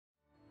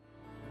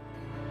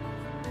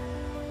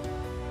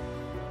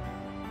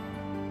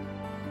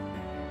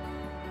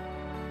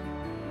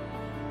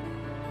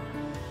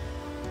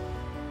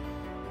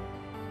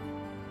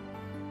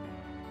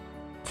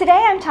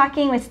Today I'm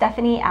talking with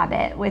Stephanie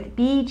Abbott with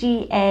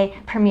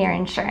BGA Premier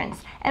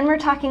Insurance, and we're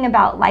talking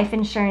about life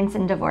insurance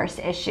and divorce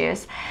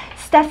issues.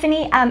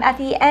 Stephanie, at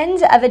the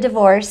end of a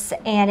divorce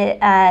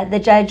and the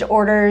judge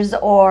orders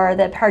or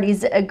the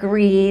parties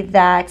agree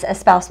that a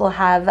spouse will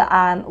have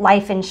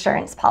life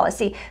insurance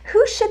policy,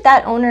 who should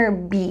that owner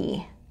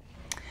be?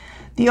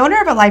 The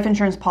owner of a life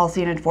insurance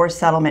policy in a divorce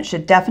settlement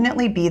should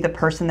definitely be the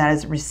person that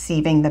is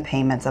receiving the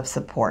payments of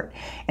support.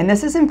 And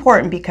this is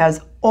important because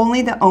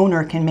only the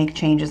owner can make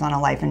changes on a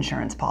life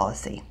insurance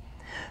policy.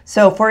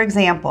 So for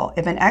example,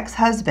 if an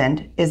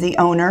ex-husband is the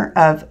owner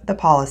of the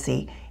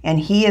policy and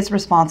he is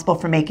responsible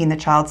for making the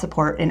child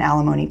support and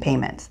alimony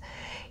payments,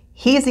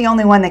 he is the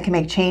only one that can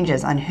make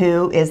changes on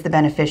who is the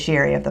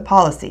beneficiary of the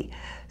policy.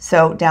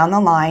 So down the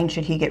line,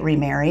 should he get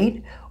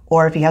remarried,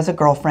 or if he has a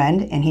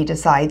girlfriend and he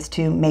decides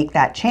to make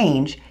that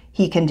change,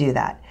 he can do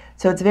that.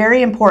 So it's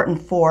very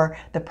important for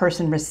the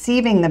person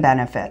receiving the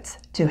benefits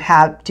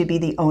to be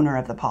the owner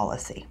of the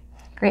policy.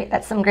 Great,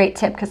 that's some great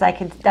tip because I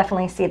could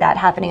definitely see that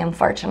happening,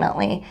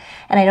 unfortunately.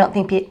 And I don't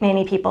think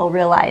many people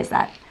realize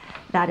that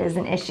that is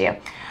an issue.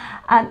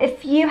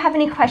 If you have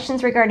any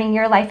questions regarding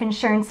your life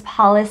insurance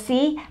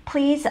policy,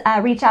 please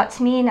reach out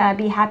to me and I'd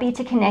be happy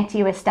to connect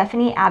you with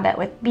Stephanie Abbott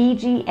with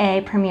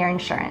BGA Premier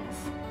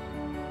Insurance.